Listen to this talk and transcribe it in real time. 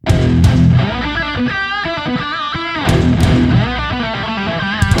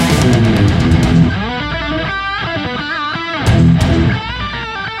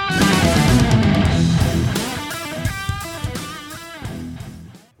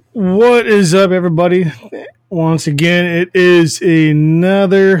What is up, everybody? Once again, it is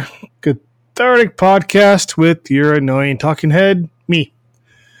another cathartic podcast with your annoying talking head, me.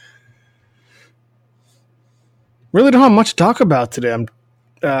 Really don't have much to talk about today. I'm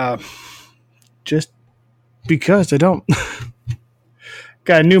just because I don't.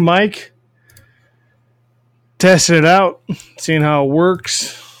 Got a new mic, testing it out, seeing how it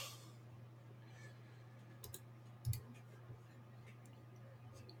works.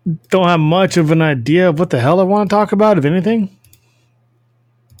 Don't have much of an idea of what the hell I want to talk about, if anything.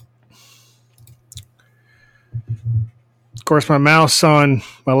 Of course, my mouse on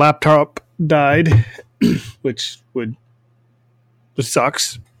my laptop died, which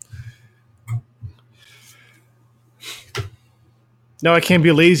sucks. No, I can't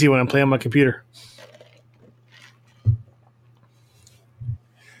be lazy when I'm playing on my computer.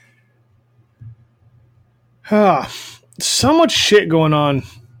 So much shit going on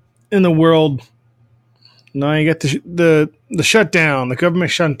in the world. Now you got the shutdown, the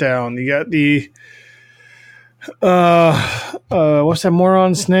government shutdown. You got the what's that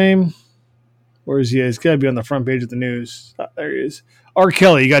moron's name? Where is he? He's got to be on the front page of the news. There he is. R.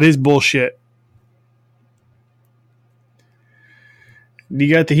 Kelly. You got his bullshit. You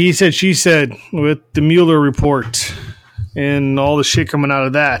got the he said, she said with the Mueller report and all the shit coming out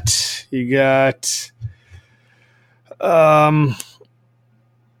of that. You got a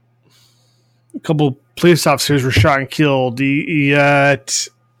couple police officers were shot and killed. You got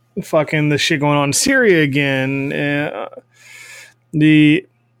fucking the shit going on in Syria again. The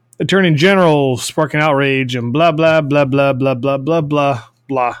Attorney General sparking outrage and blah, blah, blah, blah, blah, blah, blah, blah,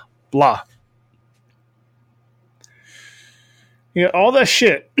 blah, blah. Yeah, all that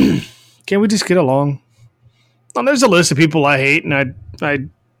shit. Can't we just get along? Well, there's a list of people I hate, and I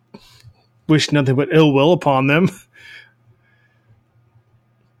wish nothing but ill will upon them.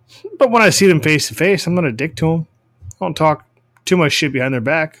 But when I see them face to face, I'm not a dick to them. I don't talk too much shit behind their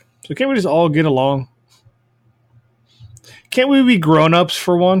back. So can't we just all get along? Can't we be grown-ups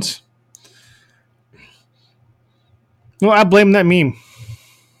for once? Well, I blame that meme.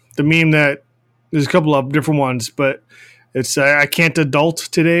 The meme that there's a couple of different ones, but it's I can't adult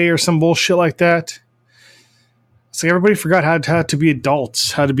today or some bullshit like that. It's like everybody forgot how to be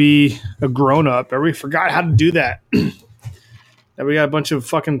adults, how to be a grown-up. Everybody forgot how to do that. And we got a bunch of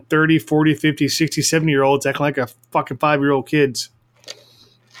fucking 30, 40, 50, 60, 70-year-olds acting like a fucking 5-year-old kids.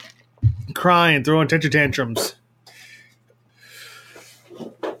 Crying, throwing temper tantrums.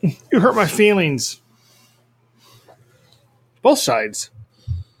 You hurt my feelings. Both sides.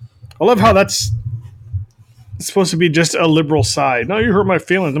 I love how that's supposed to be just a liberal side. No, you hurt my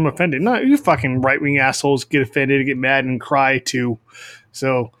feelings. I'm offended. No, you fucking right-wing assholes get offended, get mad, and cry too.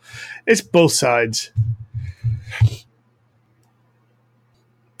 So it's both sides.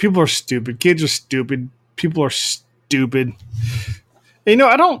 People are stupid. Kids are stupid. People are stupid. And,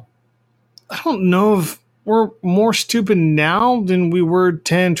 I don't know if we're more stupid now than we were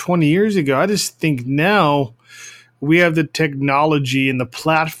 10, 20 years ago. I just think now we have the technology and the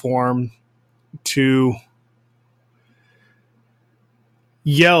platform to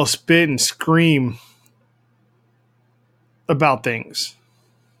yell, spit, and scream about things.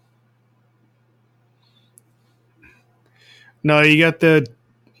 No, you got the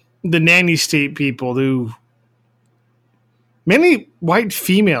nanny state people who mainly white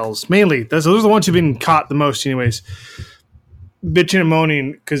females, mainly. Those are the ones who've been caught the most anyways. Bitching and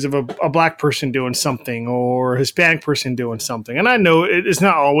moaning because of a black person doing something or a Hispanic person doing something. And I know it's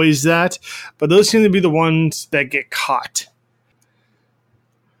not always that, but those seem to be the ones that get caught.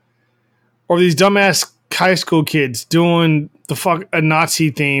 Or these dumbass high school kids doing a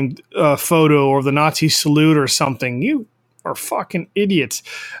Nazi themed photo or the Nazi salute or something. You are fucking idiots.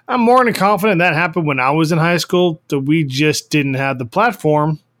 I'm more than confident that happened when I was in high school, that we just didn't have the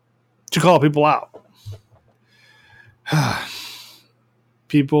platform to call people out.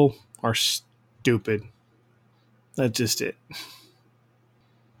 People are stupid. That's just it.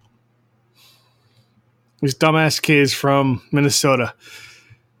 These dumbass kids from Minnesota.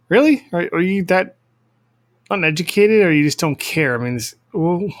 Really? Are you that uneducated, or you just don't care? I mean,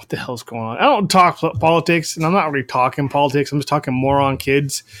 what the hell's going on? I don't talk politics, and I'm not really talking politics. I'm just talking moron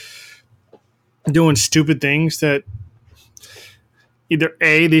kids doing stupid things that either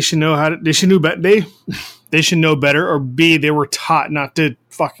A, they should know they should know better, or B, they were taught not to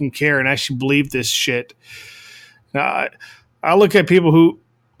fucking care and actually believe this shit. Now, I look at people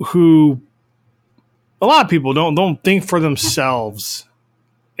who a lot of people don't think for themselves,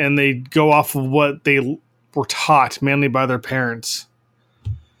 and they go off of what they were taught mainly by their parents.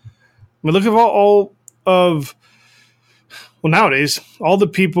 I mean, look at all of Well, nowadays, all the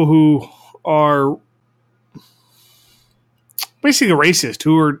people who are basically racist,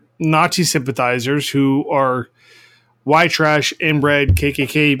 who are Nazi sympathizers, who are white trash, inbred,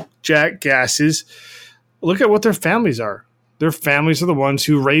 KKK jackasses, look at what their families are. Their families are the ones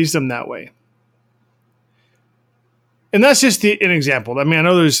who raised them that way. And that's just an example. I mean, I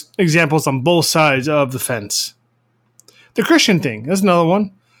know there's examples on both sides of the fence. The Christian thing, that's another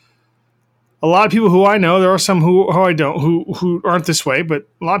one. A lot of people who I know, there are some who I don't, who aren't this way, but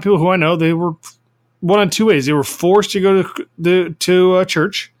a lot of people who I know, they were one of two ways. They were forced to go to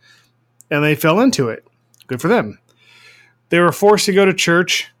church, and they fell into it. Good for them. They were forced to go to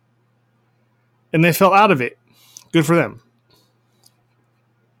church, and they fell out of it. Good for them.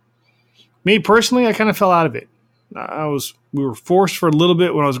 Me personally, I kind of fell out of it. We were forced for a little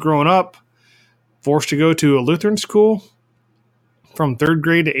bit when I was growing up, forced to go to a Lutheran school from 3rd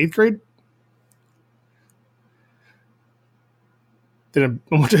grade to 8th grade. Then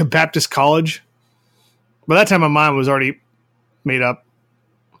I went to a Baptist college. By that time, my mind was already made up.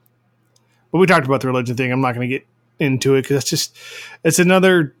 But we talked about the religion thing. I'm not going to get into it because it's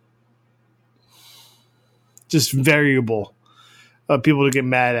another just variable of people to get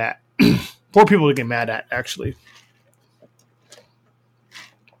mad at. For people to get mad at, actually.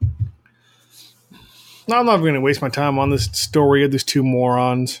 No, I'm not going to waste my time on this story of these two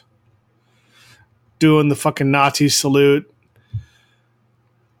morons doing the fucking Nazi salute.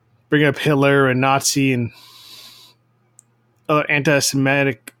 Bring up Hitler and Nazi and other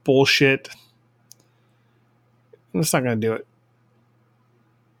anti-Semitic bullshit. I'm just not going to do it.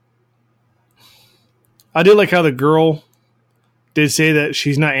 I do like how the girl did say that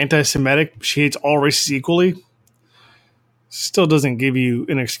she's not anti-Semitic. She hates all races equally. Still doesn't give you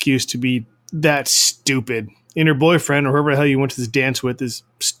an excuse to be that stupid. And your boyfriend or whoever the hell you went to this dance with is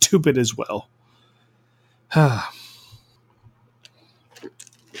stupid as well. But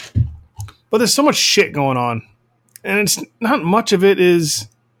there's so much shit going on. And it's not much of it is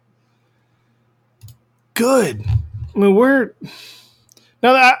good. I mean,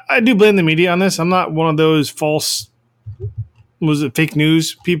 now I do blame the media on this. I'm not one of those fake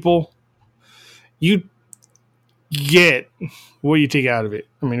news people. You get what you take out of it.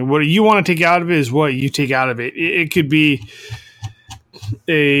 I mean, what you want to take out of it is what you take out of it. It could be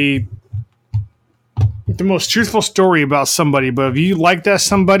the most truthful story about somebody, but if you like that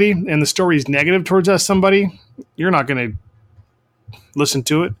somebody and the story is negative towards that somebody, you're not going to listen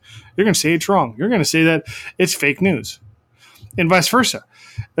to it. You're going to say it's wrong. You're going to say that it's fake news, and vice versa.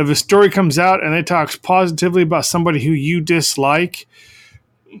 If a story comes out and it talks positively about somebody who you dislike,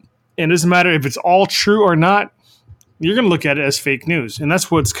 and it doesn't matter if it's all true or not, you're going to look at it as fake news. And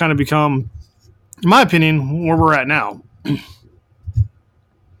that's what's kind of become, in my opinion, where we're at now.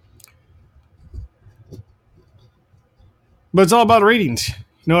 But it's all about ratings. You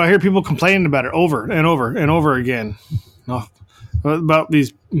know, I hear people complaining about it over and over and over again. About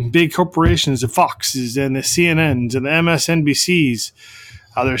these big corporations, the Foxes and the CNNs and the MSNBCs,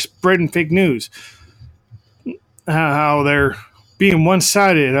 how they're spreading fake news, how they're being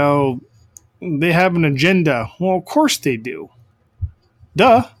one-sided, how they have an agenda. Well, of course they do.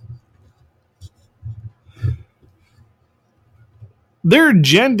 Duh. Their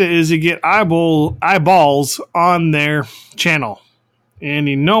agenda is to get eyeballs on their channel. And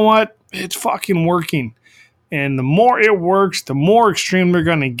you know what? It's fucking working. And the more it works, the more extreme they're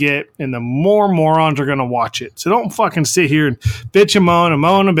going to get, and the more morons are going to watch it. So don't fucking sit here and bitch and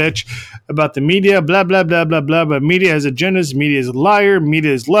moan and bitch about the media, blah, blah, blah, blah, blah. But media has agendas. The media is a liar.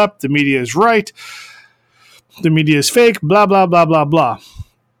 Media is left. The media is right. The media is fake, blah, blah, blah, blah, blah.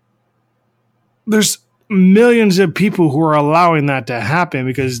 There's millions of people who are allowing that to happen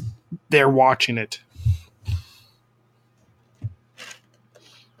because they're watching it.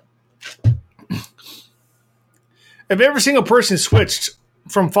 If every single person switched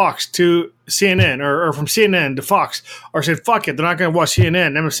from Fox to CNN or from CNN to Fox or said, fuck it, they're not going to watch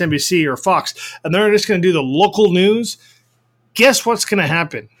CNN, MSNBC, or Fox, and they're just going to do the local news, guess what's going to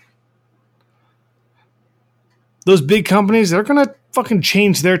happen? Those big companies, they're going to fucking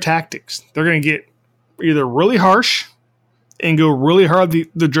change their tactics. They're going to get either really harsh and go really hard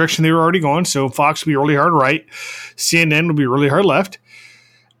the direction they were already going. So Fox will be really hard right. CNN will be really hard left.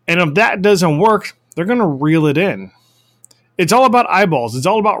 And if that doesn't work, they're going to reel it in. It's all about eyeballs. It's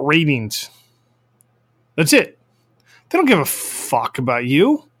all about ratings. That's it. They don't give a fuck about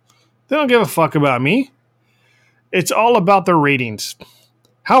you. They don't give a fuck about me. It's all about their ratings.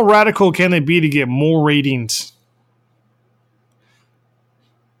 How radical can they be to get more ratings?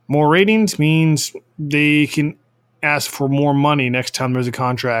 More ratings means they can ask for more money next time there's a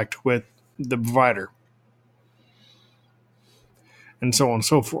contract with the provider. and so on and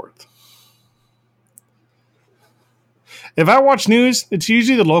so forth. If I watch news, it's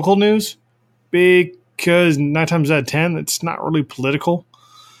usually the local news because 9 times out of 10, it's not really political.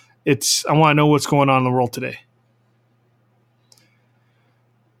 I want to know what's going on in the world today.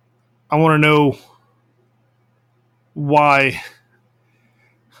 I want to know why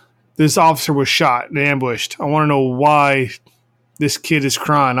this officer was shot and ambushed. I want to know why this kid is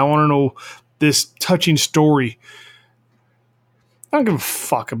crying. I want to know this touching story. I don't give a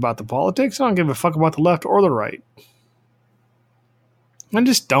fuck about the politics. I don't give a fuck about the left or the right. I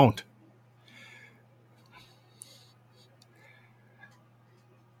just don't.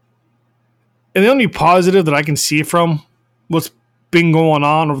 And the only positive that I can see from what's been going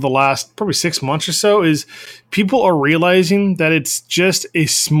on over the last probably 6 months or so is people are realizing that it's just a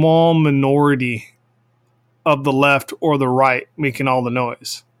small minority of the left or the right making all the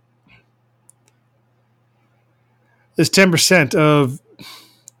noise. There's 10% of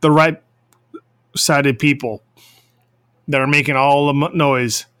the right-sided people that are making all the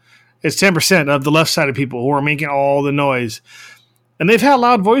noise. It's 10% of the left-sided people who are making all the noise. And they've had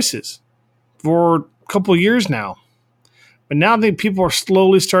loud voices for a couple of years now. But now I think people are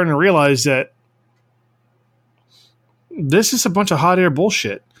slowly starting to realize that this is a bunch of hot air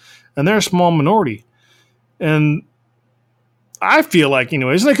bullshit. And they're a small minority. And I feel like,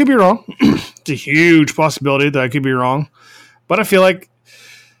 anyways, and I could be wrong. It's a huge possibility that I could be wrong. But I feel like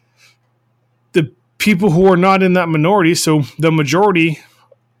the people who are not in that minority, so the majority,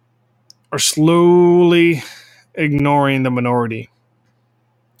 are slowly ignoring the minority.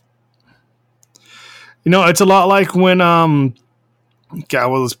 It's a lot like when, God, what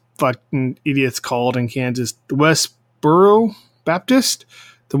are those fucking idiots called in Kansas? The Westboro Baptist?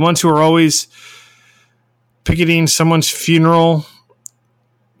 The ones who are always picketing someone's funeral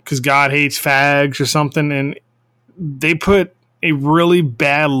because God hates fags or something. And they put a really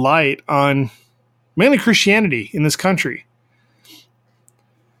bad light on mainly Christianity in this country.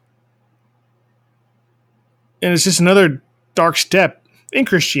 And it's just another dark step in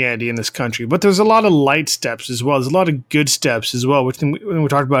Christianity in this country. But there's a lot of light steps as well. There's a lot of good steps as well, which we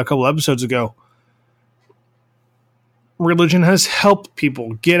talked about a couple episodes ago. Religion has helped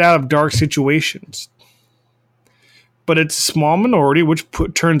people get out of dark situations. But it's a small minority which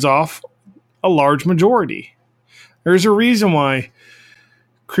turns off a large majority. There's a reason why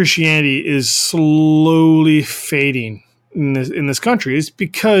Christianity is slowly fading in this country. It's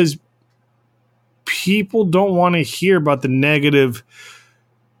because people don't want to hear about the negative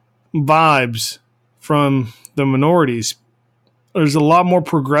vibes from the minorities. There's a lot more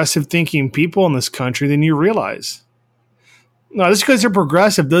progressive thinking people in this country than you realize. Now, just because they're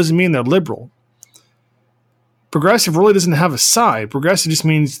progressive doesn't mean they're liberal. Progressive really doesn't have a side. Progressive just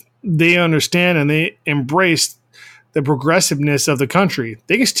means they understand and they embrace the progressiveness of the country.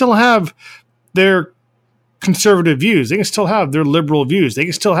 They can still have their conservative views. They can still have their liberal views. They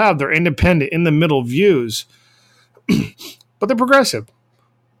can still have their independent, in the middle views. But they're progressive.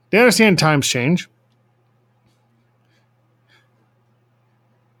 They understand times change.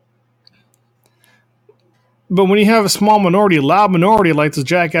 But when you have a small minority, a loud minority like those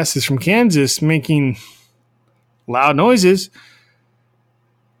jackasses from Kansas making loud noises,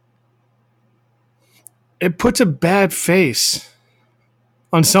 it puts a bad face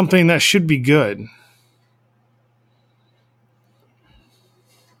on something that should be good.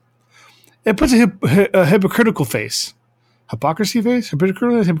 It puts a hypocritical face. Hypocrisy face?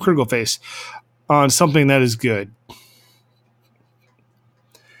 Hypocritical face on something that is good.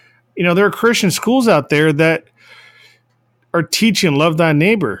 There are Christian schools out there that are teaching love thy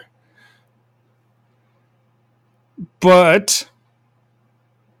neighbor. But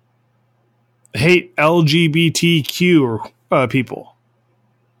hate LGBTQ people.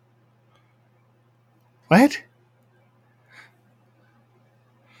 What?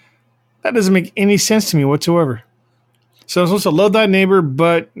 That doesn't make any sense to me whatsoever. So I'm supposed to love thy neighbor,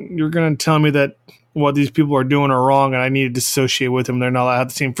 but you're going to tell me that what these people are doing are wrong and I need to disassociate with them. They're not allowed to have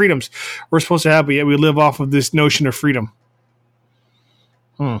the same freedoms we're supposed to have, but yet we live off of this notion of freedom.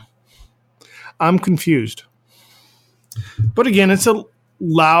 I'm confused. But again, it's a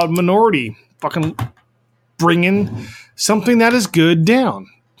loud minority fucking bringing something that is good down.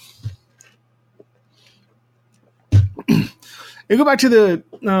 You go back to the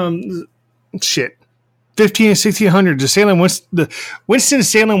 15 and 1600s, the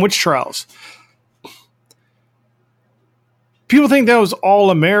Winston-Salem witch trials. People think that was all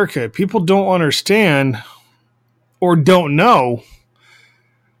America. People don't understand or don't know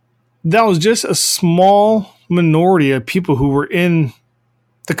that was just a small minority of people who were in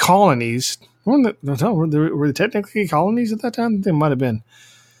the colonies Were they technically colonies at that time? They might have been.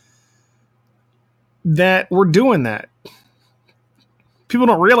 That were doing that. People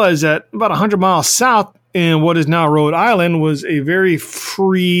don't realize that about 100 miles south in what is now Rhode Island was a very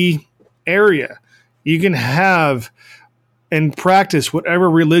free area. You can have and practice whatever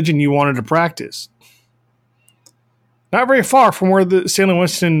religion you wanted to practice. Not very far from where the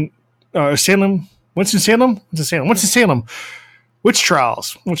Winston-Salem witch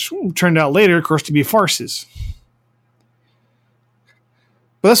trials, which turned out later, of course, to be farces.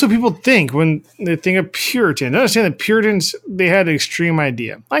 But that's what people think when they think of Puritan. They understand that Puritans, they had an extreme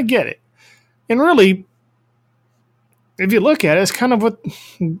idea. I get it. And really, if you look at it, it's kind of what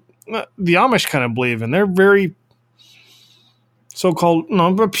the Amish kind of believe in. They're very so-called,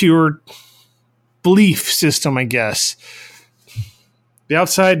 a pure belief system, I guess.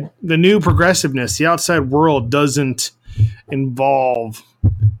 The new progressiveness, the outside world doesn't evolve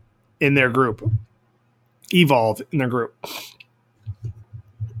in their group.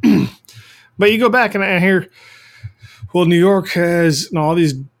 But you go back and I hear, well, New York has all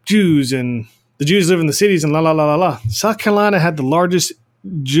these Jews and the Jews live in the cities and la la la la la. South Carolina had the largest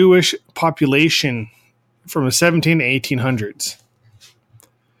Jewish population from the 17 to 1800s.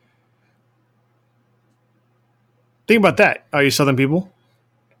 Think about that, all you Southern people.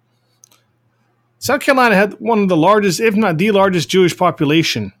 South Carolina had one of the largest, if not the largest, Jewish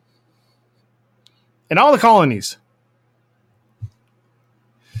population in all the colonies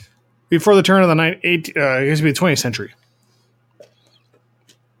before the turn of the 20th century.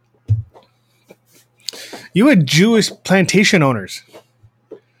 You had Jewish plantation owners.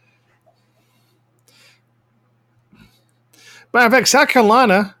 But in fact, South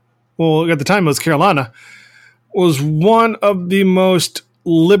Carolina, well, at the time it was Carolina, was one of the most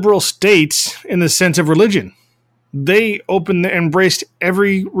liberal states in the sense of religion. They embraced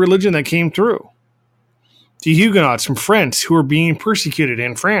every religion that came through. The Huguenots from France who were being persecuted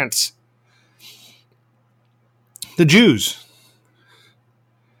in France. The Jews.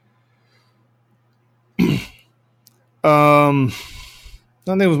 I don't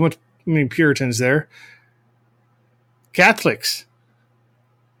think there was many Puritans there. Catholics.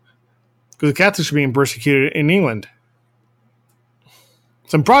 Because the Catholics were being persecuted in England.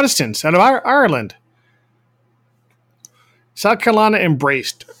 Some Protestants out of Ireland. South Carolina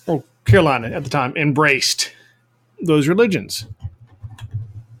Carolina at the time embraced those religions.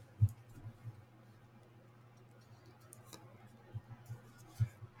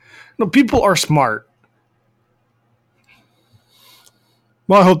 No, people are smart.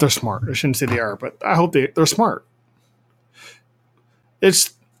 Well, I hope they're smart. I shouldn't say they are, but I hope they're smart.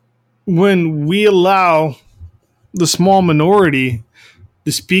 It's when we allow the small minority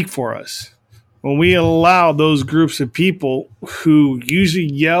to speak for us. When we allow those groups of people who usually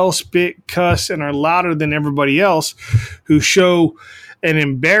yell, spit, cuss, and are louder than everybody else, who show and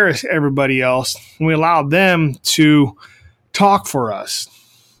embarrass everybody else, and we allow them to talk for us.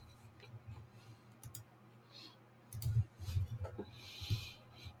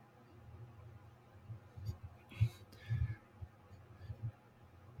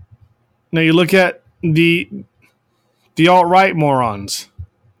 Now you look at the alt-right morons.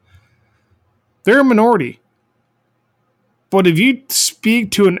 They're a minority. But if you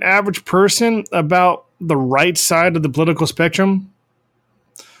speak to an average person about the right side of the political spectrum,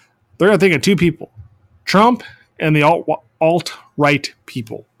 they're going to think of two people. Trump and the alt-right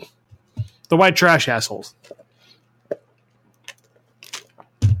people. The white trash assholes.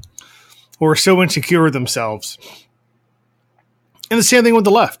 Who are so insecure with themselves. And the same thing with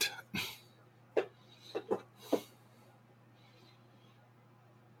the left.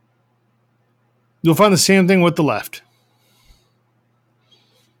 You'll find the same thing with the left.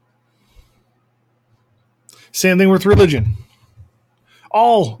 Same thing with religion.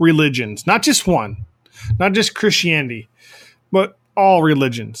 All religions, not just one, not just Christianity, but all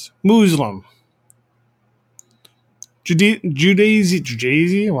religions. Muslim, Judaism,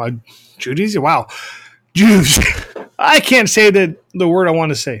 wow, Jews. I can't say the word I want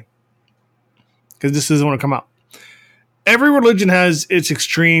to say because this doesn't want to come out. Every religion has its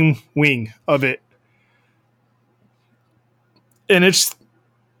extreme wing of it. And it's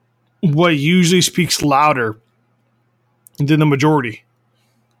what usually speaks louder than the majority.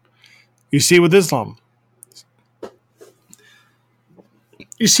 You see it with Islam.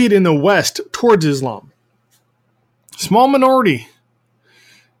 You see it in the West towards Islam. Small minority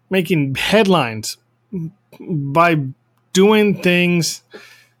making headlines by doing things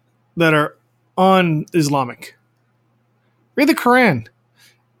that are un-Islamic. Read the Quran.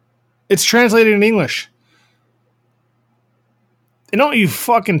 It's translated in English. And don't you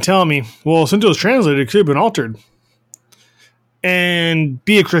fucking tell me, well, since it was translated, it could have been altered. And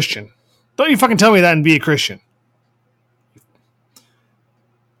be a Christian. Don't you fucking tell me that and be a Christian.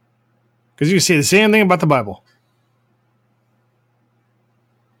 Because you can say the same thing about the Bible.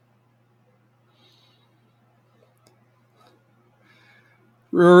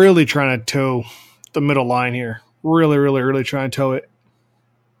 We're really trying to toe the middle line here. Really, really, really trying to toe it.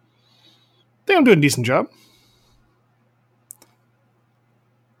 I think I'm doing a decent job.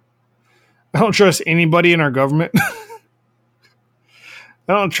 I don't trust anybody in our government.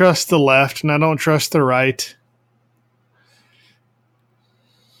 I don't trust the left, and I don't trust the right.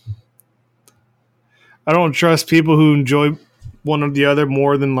 I don't trust people who enjoy one or the other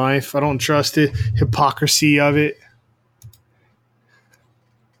more than life. I don't trust the hypocrisy of it.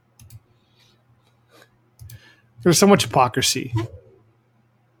 There's so much hypocrisy.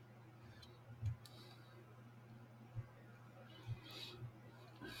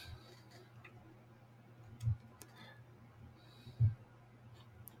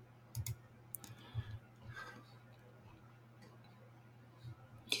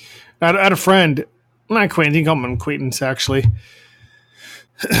 I had a friend, not acquaintance, I think I'm an acquaintance actually.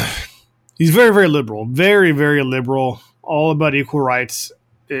 He's very, very liberal. Very, very liberal. All about equal rights.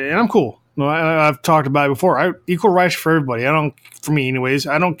 And I'm cool. No, I've talked about it before. Equal rights for everybody. For me anyways,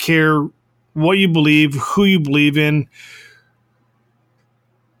 I don't care what you believe, who you believe in,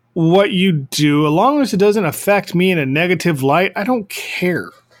 what you do. As long as it doesn't affect me in a negative light, I don't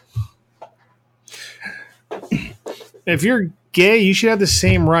care. If you're gay, you should have the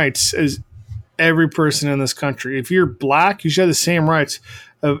same rights as every person in this country. If you're black, you should have the same rights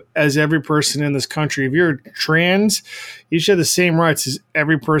as every person in this country. If you're trans, you should have the same rights as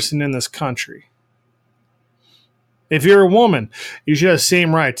every person in this country. If you're a woman, you should have the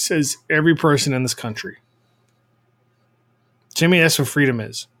same rights as every person in this country. To me, that's what freedom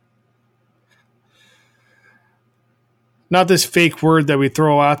is. Not this fake word that we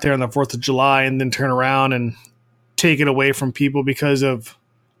throw out there on the 4th of July and then turn around and take it away from people because of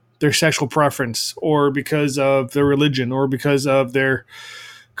their sexual preference or because of their religion or because of their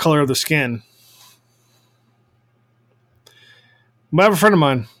color of the skin. But I have a friend of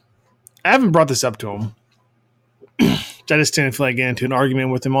mine. I haven't brought this up to him. I just didn't feel like getting into an argument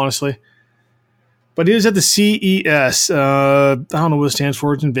with him, honestly. But he was at the CES. I don't know what it stands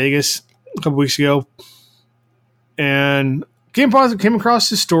for. It's in Vegas a couple weeks ago. And came across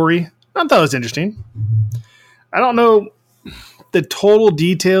his story. I thought it was interesting. I don't know the total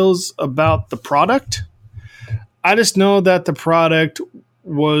details about the product. I just know that the product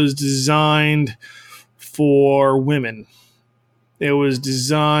was designed for women. It was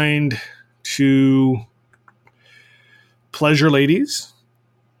designed to pleasure ladies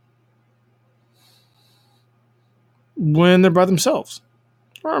when they're by themselves.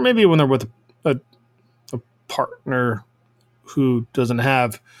 Or maybe when they're with a partner who doesn't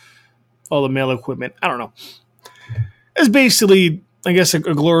have all the male equipment. I don't know. It's basically, I guess, a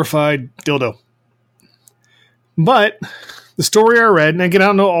glorified dildo. But the story I read, and again, I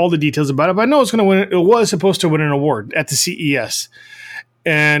don't know all the details about it, but I know it's going to win. It was supposed to win an award at the CES.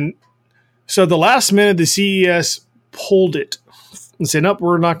 And so the last minute, the CES pulled it and said, nope,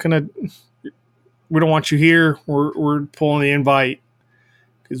 we don't want you here. We're pulling the invite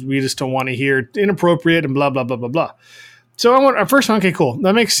because we just don't want to hear it inappropriate and blah, blah, blah, blah, blah. So I first went, okay, cool.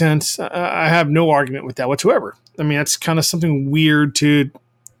 That makes sense. I have no argument with that whatsoever. I mean, that's kind of something weird to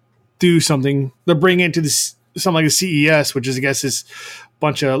do something, to bring into this, something like the CES, which is, I guess, this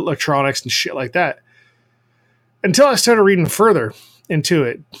bunch of electronics and shit like that. Until I started reading further into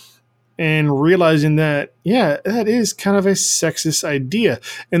it and realizing that, yeah, that is kind of a sexist idea.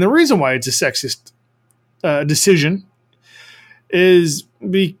 And the reason why it's a sexist decision is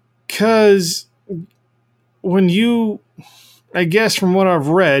because when you, I guess from what I've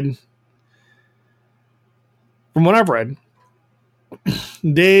read,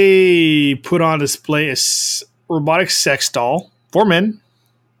 they put on display a robotic sex doll for men.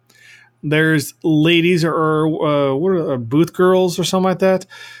 There's ladies or what are booth girls or something like that.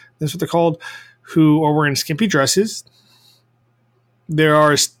 That's what they're called, who are wearing skimpy dresses. There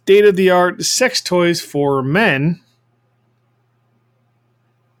are state-of-the-art sex toys for men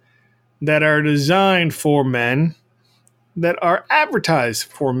that are designed for men that are advertised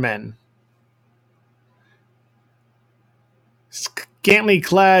for men. Scantily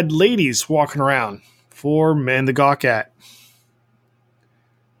clad ladies walking around for men to gawk at.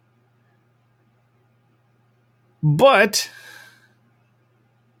 But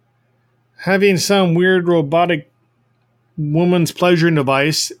having some weird robotic woman's pleasuring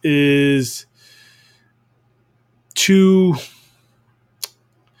device is too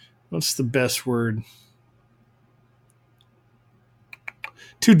What's the best word?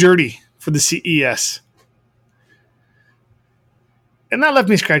 Too dirty for the CES. And that left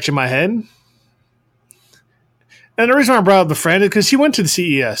me scratching my head. And the reason why I brought up the friend is because he went to the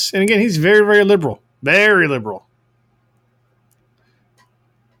CES. And again, he's very, very liberal. Very liberal.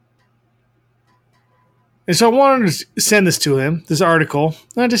 And so I wanted to send this to him, this article.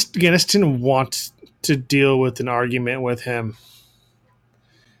 And I just didn't want to deal with an argument with him.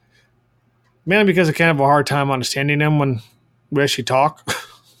 Mainly because I kind of have a hard time understanding him when we actually talk.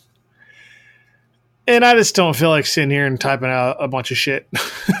 And I just don't feel like sitting here and typing out a bunch of shit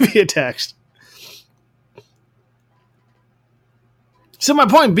via text. So my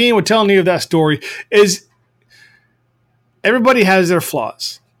point being with telling you of that story is everybody has their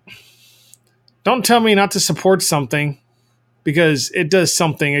flaws. Don't tell me not to support something because it does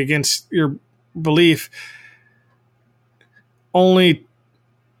something against your belief only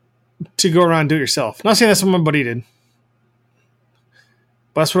to go around and do it yourself. Not saying that's what my buddy did.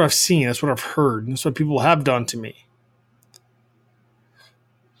 But that's what I've seen. That's what I've heard. That's what people have done to me.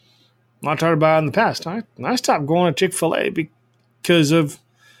 I'm not talking about it in the past. I stopped going to Chick-fil-A because of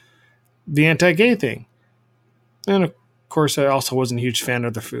the anti-gay thing. And of course, I also wasn't a huge fan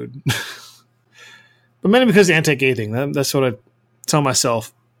of the food. But mainly because of the anti-gay thing. That's what I tell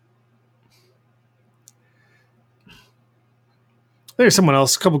myself. There's someone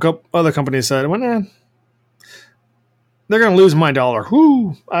else, a couple other companies said, well, they're going to lose my dollar.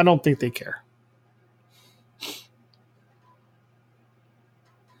 Whoo, I don't think they care.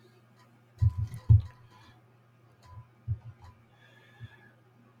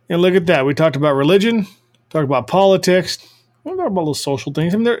 And look at that. We talked about religion, talked about politics, we talked about those social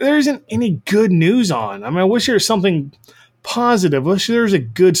things. I mean, there isn't any good news on. I mean, I wish there was something positive. I wish there was a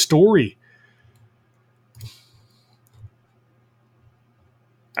good story.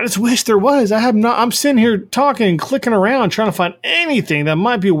 I just wish there was. I'm sitting here talking and clicking around trying to find anything that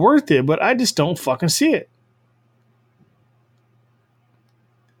might be worth it, but I just don't fucking see it.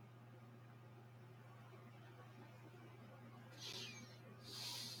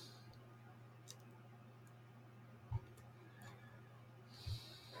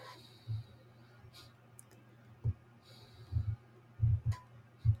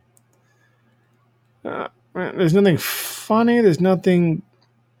 There's nothing funny. There's nothing.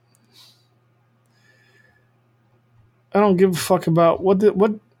 I don't give a fuck about what did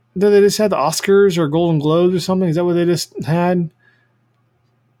they just had, the Oscars or Golden Globes or something? Is that what they just had?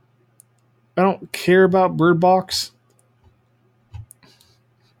 I don't care about Bird Box. I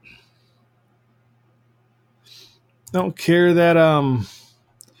don't care that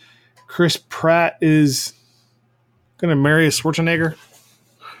Chris Pratt is going to marry a Schwarzenegger.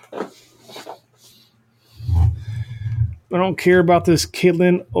 I don't care about this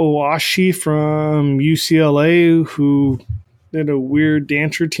Caitlin Owashi from UCLA who did a weird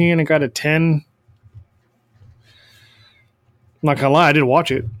dance routine and got a 10. I'm not gonna lie, I did watch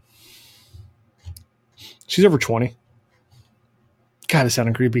it. She's over 20. God, it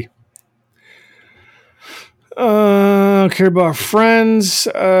sounded creepy. I don't care about Friends.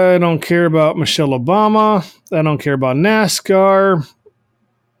 I don't care about Michelle Obama. I don't care about NASCAR.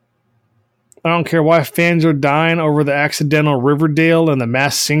 I don't care why fans are dying over the accidental Riverdale and the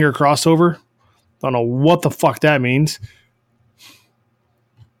Masked Singer crossover. I don't know what the fuck that means.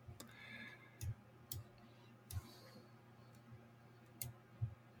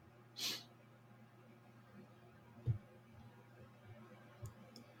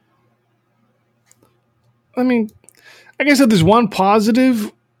 I mean, I guess if there's one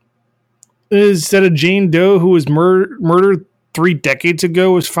positive is that a Jane Doe who was murdered 3 decades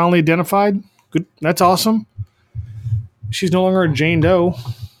ago was finally identified. Good, that's awesome. She's no longer a Jane Doe.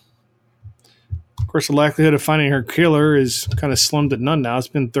 Of course, the likelihood of finding her killer is kind of slim to none now. It's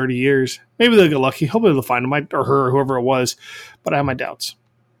been 30 years. Maybe they'll get lucky. Hopefully they'll find him or her or whoever it was. But I have my doubts.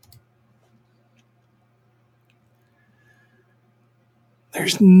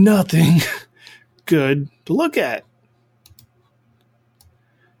 There's nothing good to look at.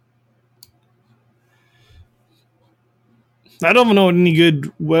 I don't even know any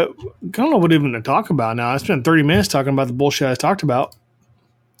good. I don't know what even to talk about now. I spent 30 minutes talking about the bullshit I talked about.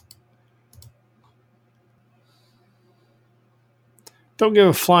 Don't give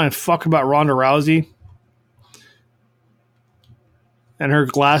a flying fuck about Ronda Rousey and her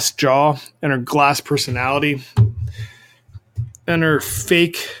glass jaw and her glass personality and her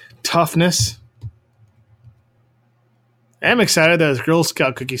fake toughness. I'm excited that it's Girl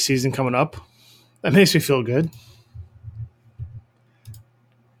Scout cookie season coming up. That makes me feel good.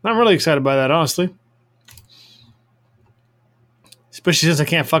 I'm really excited by that, honestly. Especially since I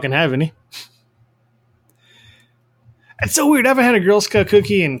can't fucking have any. It's so weird. I haven't had a Girl Scout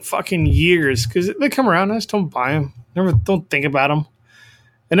cookie in fucking years because they come around. I just don't buy them. Don't think about them.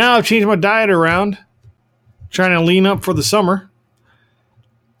 And now I've changed my diet around, trying to lean up for the summer.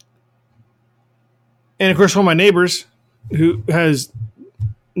 And of course, one of my neighbors who has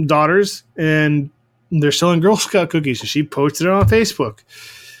daughters and they're selling Girl Scout cookies, and she posted it on Facebook.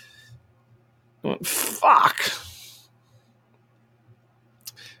 I went, fuck.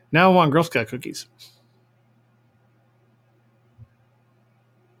 Now I want Girl Scout cookies.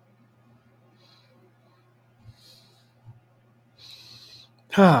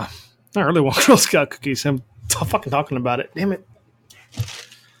 I really want Girl Scout cookies. I'm fucking talking about it. Damn it.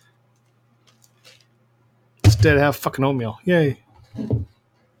 Instead, have fucking oatmeal. Yay.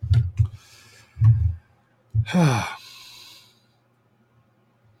 I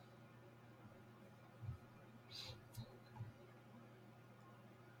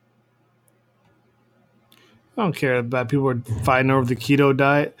don't care about people are fighting over the keto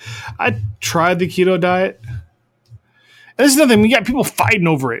diet. I tried the keto diet. And this is nothing. We got people fighting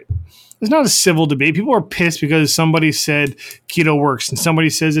over it. It's not a civil debate. People are pissed because somebody said keto works and somebody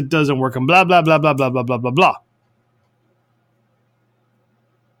says it doesn't work and blah, blah, blah, blah, blah, blah, blah, blah, blah.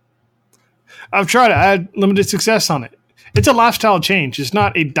 I've tried it. I had limited success on it. It's a lifestyle change. It's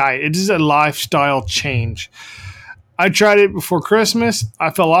not a diet. It is a lifestyle change. I tried it before Christmas.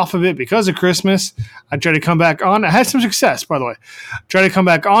 I fell off of it because of Christmas. I tried to come back on. I had some success, by the way. Tried to come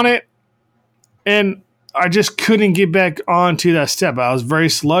back on it, and I just couldn't get back onto that step. I was very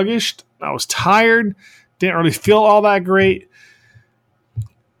sluggish. I was tired. Didn't really feel all that great.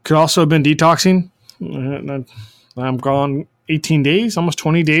 Could also have been detoxing. I'm gone 18 days, almost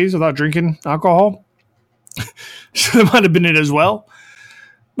 20 days without drinking alcohol. So that might have been it as well.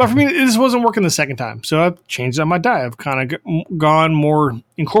 But for me, this wasn't working the second time. So I've changed up my diet. I've kind of gone more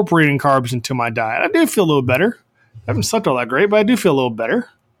incorporating carbs into my diet. I do feel a little better. I haven't slept all that great, but I do feel a little better.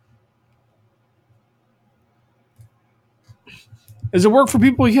 Does it work for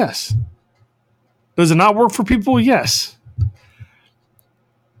people? Yes. Does it not work for people? Yes.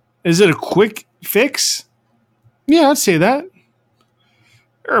 Is it a quick fix? Yeah, I'd say that.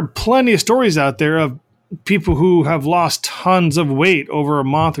 There are plenty of stories out there of people who have lost tons of weight over a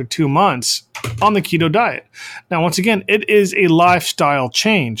month or 2 months on the keto diet. Now, once again, it is a lifestyle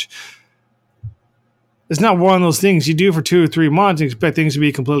change. It's not one of those things you do for 2 or 3 months and expect things to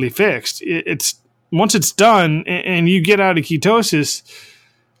be completely fixed. It's once it's done and you get out of ketosis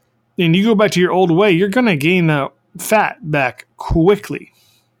and you go back to your old way, you're going to gain that fat back quickly.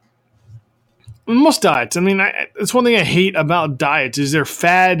 Most diets, it's one thing I hate about diets is they're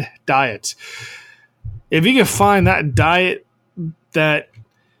fad diets. If you can find that diet that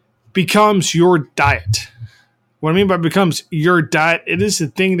becomes your diet, what I mean by becomes your diet, it is the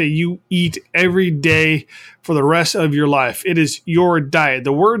thing that you eat every day for the rest of your life. It is your diet.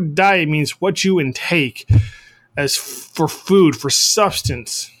 The word diet means what you intake as for food, for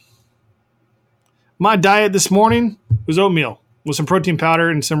substance. My diet this morning was oatmeal with some protein powder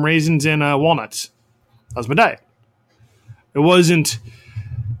and some raisins and walnuts. That was my diet. It wasn't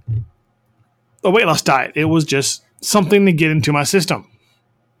a weight loss diet. It was just something to get into my system.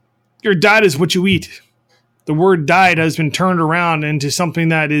 Your diet is what you eat. The word diet has been turned around into something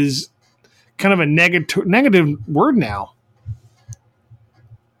that is kind of a negative word now.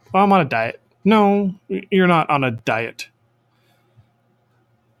 Well, I'm on a diet. No, you're not on a diet.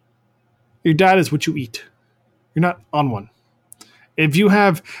 Your diet is what you eat. You're not on one. If you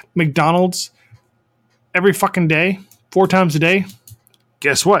have McDonald's every fucking day, 4 times a day,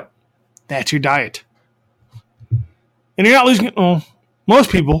 guess what? That's your diet. And you're not losing. Oh, most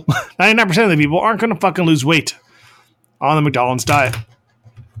people, 99% of the people, aren't going to fucking lose weight on the McDonald's diet.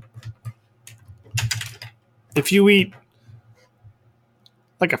 If you eat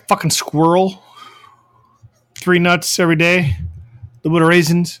like a fucking squirrel, 3 nuts every day, a little bit of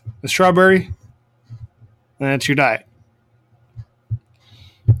raisins, a strawberry, then that's your diet.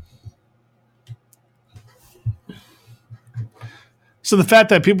 So the fact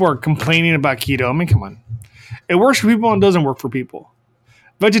that people are complaining about keto, come on. It works for people and doesn't work for people.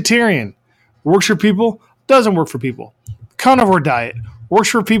 Vegetarian works for people, doesn't work for people. Carnivore diet works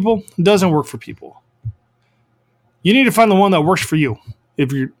for people, doesn't work for people. You need to find the one that works for you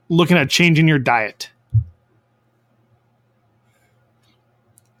if you're looking at changing your diet.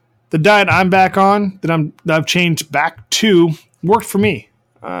 The diet I'm back on, that I've changed back to, worked for me.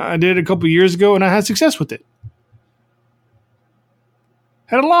 I did it a couple years ago and I had success with it.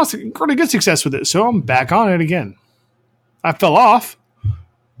 Had a lot of really good success with it, so I'm back on it again. I fell off.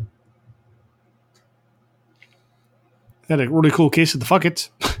 Had a really cool case of the fuck it.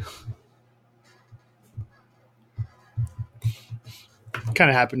 Kind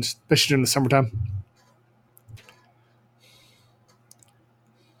of happens, especially during the summertime.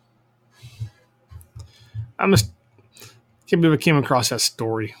 I can't believe I came across that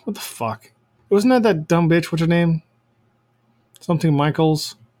story. What the fuck? Wasn't that dumb bitch? What's her name? Something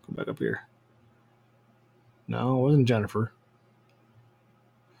Michaels. Go back up here. No, it wasn't Jennifer.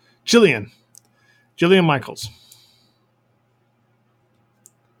 Jillian Michaels.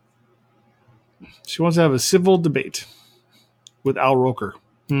 She wants to have a civil debate with Al Roker.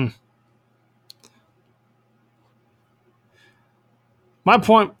 My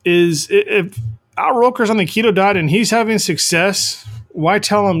point is, if Al Roker's on the keto diet and he's having success, why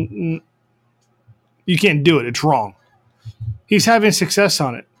tell him you can't do it? It's wrong. He's having success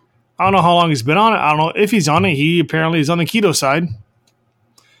on it. I don't know how long he's been on it. I don't know if he's on it. He apparently is on the keto side.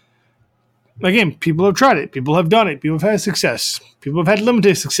 Again, people have tried it. People have done it. People have had success. People have had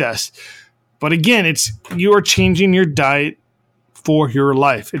limited success. But again, you are changing your diet for your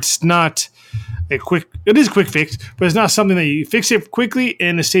life. It's not it is a quick fix, but it's not something that you fix it quickly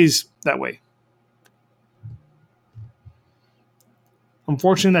and it stays that way.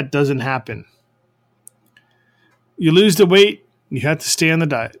 Unfortunately, that doesn't happen. You lose the weight, you have to stay on the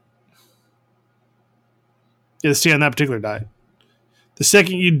diet. You have to stay on that particular diet. The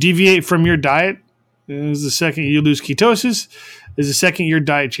second you deviate from your diet is the second you lose ketosis, is the second your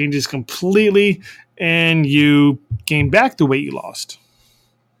diet changes completely and you gain back the weight you lost.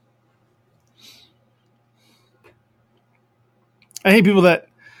 I hate people that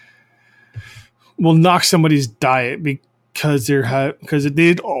will knock somebody's diet because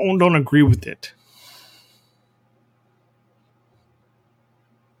they don't agree with it.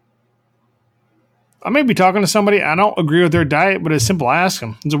 I may be talking to somebody, I don't agree with their diet, but it's simple. I ask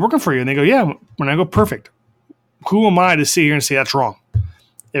them, is it working for you? And they go, yeah. When I go, perfect. Who am I to sit here and say that's wrong?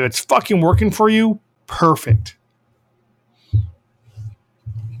 If it's fucking working for you, perfect.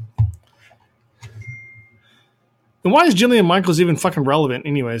 And why is Jillian Michaels even fucking relevant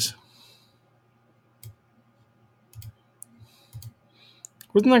anyways?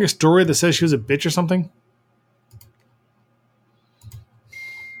 Wasn't there like a story that says she was a bitch or something?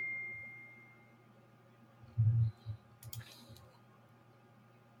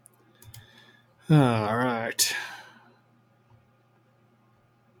 All right.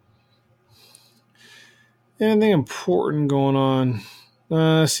 Anything important going on?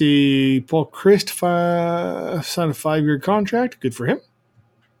 Let's see. Paul Christ signed a 5-year contract. Good for him.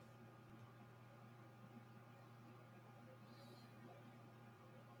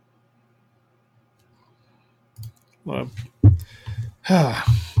 Well, I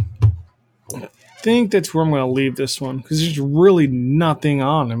think that's where I'm going to leave this one because there's really nothing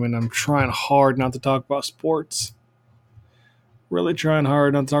on. I mean, I'm trying hard not to talk about sports. Really trying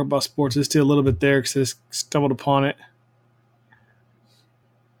hard not to talk about sports. Just did a little bit there because I just stumbled upon it.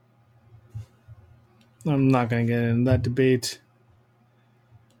 I'm not going to get into that debate.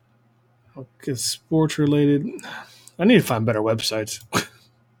 Okay, sports related. I need to find better websites.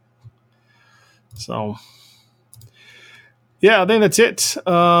 So, yeah, I think that's it.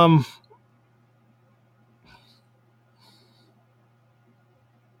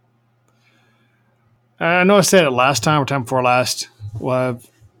 I know I said it last time or time before last. We'll have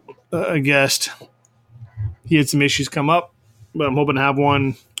a guest. He had some issues come up, but I'm hoping to have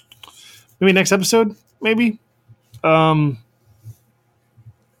one maybe next episode. Maybe.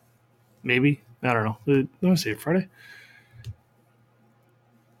 Maybe. I don't know. Let me see. Friday?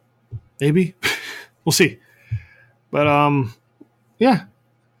 Maybe. We'll see. But yeah.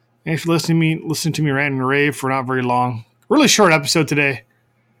 Thanks for listening to me rant and rave for not very long. Really short episode today.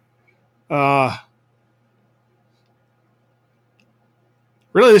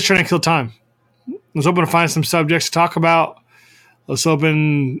 Really just trying to kill time. I was hoping to find some subjects to talk about. I was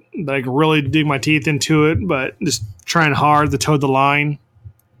hoping that I could really dig my teeth into it, but just trying hard to toe the line.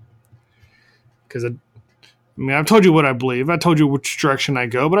 Because, I've told you what I believe. I told you which direction I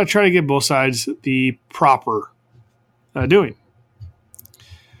go, but I try to give both sides the proper doing.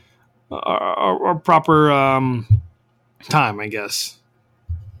 Or proper time, I guess.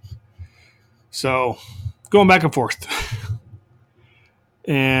 So, going back and forth.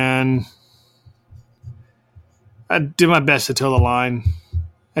 And I did my best to toe the line.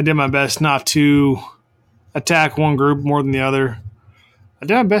 I did my best not to attack one group more than the other. I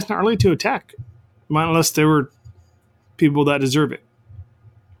did my best not really to attack, unless there were people that deserve it.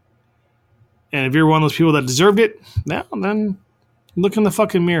 And if you're one of those people that deserved it, then look in the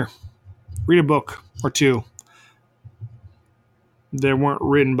fucking mirror. Read a book or two. They weren't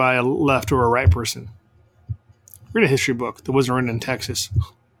written by a left or a right person. Read a history book that wasn't written in Texas.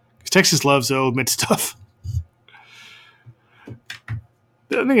 Because Texas loves to omit stuff.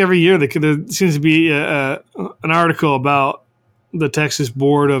 I think every year there seems to be an article about the Texas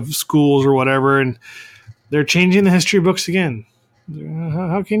Board of Schools or whatever, and they're changing the history books again.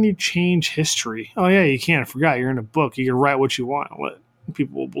 How can you change history? Oh, yeah, you can. I forgot. You're in a book. You can write what you want. What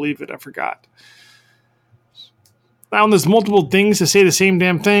people will believe it. I forgot. Now, when there's multiple things to say the same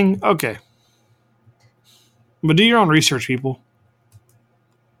damn thing, okay. But do your own research, people.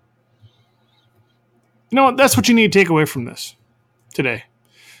 You know what? That's what you need to take away from this today.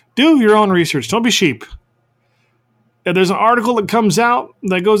 Do your own research. Don't be sheep. If there's an article that comes out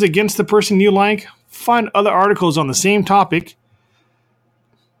that goes against the person you like, find other articles on the same topic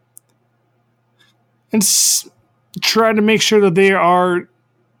and try to make sure that they are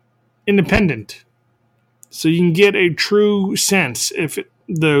independent so you can get a true sense if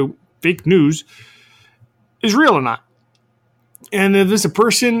the fake news is real or not. And if there's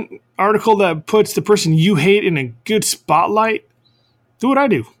a article that puts the person you hate in a good spotlight, do what I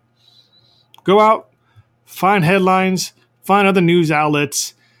do. Go out, find headlines, find other news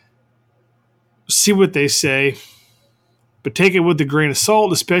outlets, see what they say, but take it with a grain of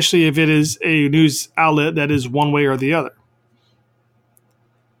salt, especially if it is a news outlet that is one way or the other.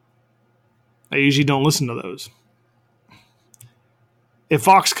 I usually don't listen to those. If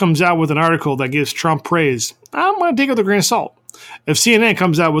Fox comes out with an article that gives Trump praise, I'm going to take it with a grain of salt. If CNN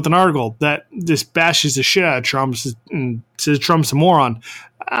comes out with an article that just bashes the shit out of Trump and says Trump's a moron,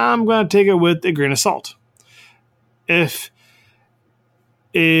 I'm going to take it with a grain of salt. If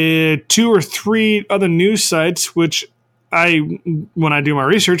 2 or 3 other news sites, which when I do my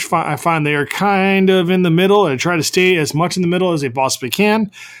research, I find they are kind of in the middle, I try to stay as much in the middle as they possibly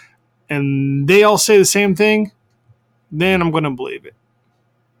can, and they all say the same thing, then I'm going to believe it.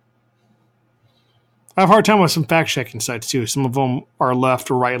 I have a hard time with some fact-checking sites, too. Some of them are left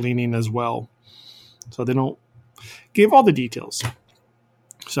or right-leaning as well. So they don't give all the details.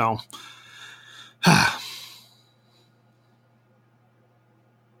 So, all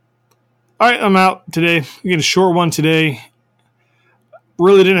right, I'm out today. We get a short one today.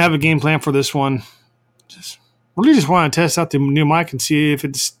 Really didn't have a game plan for this one. Just want to test out the new mic and see if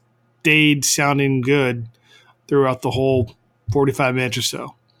it stayed sounding good throughout the whole 45 minutes or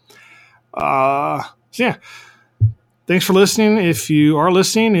so. So yeah, thanks for listening. If you are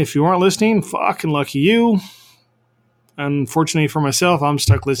listening, if you aren't listening, fucking lucky you. Unfortunately for myself, I'm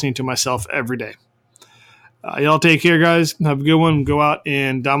stuck listening to myself every day. Y'all take care, guys. Have a good one. Go out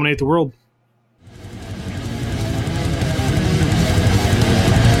and dominate the world.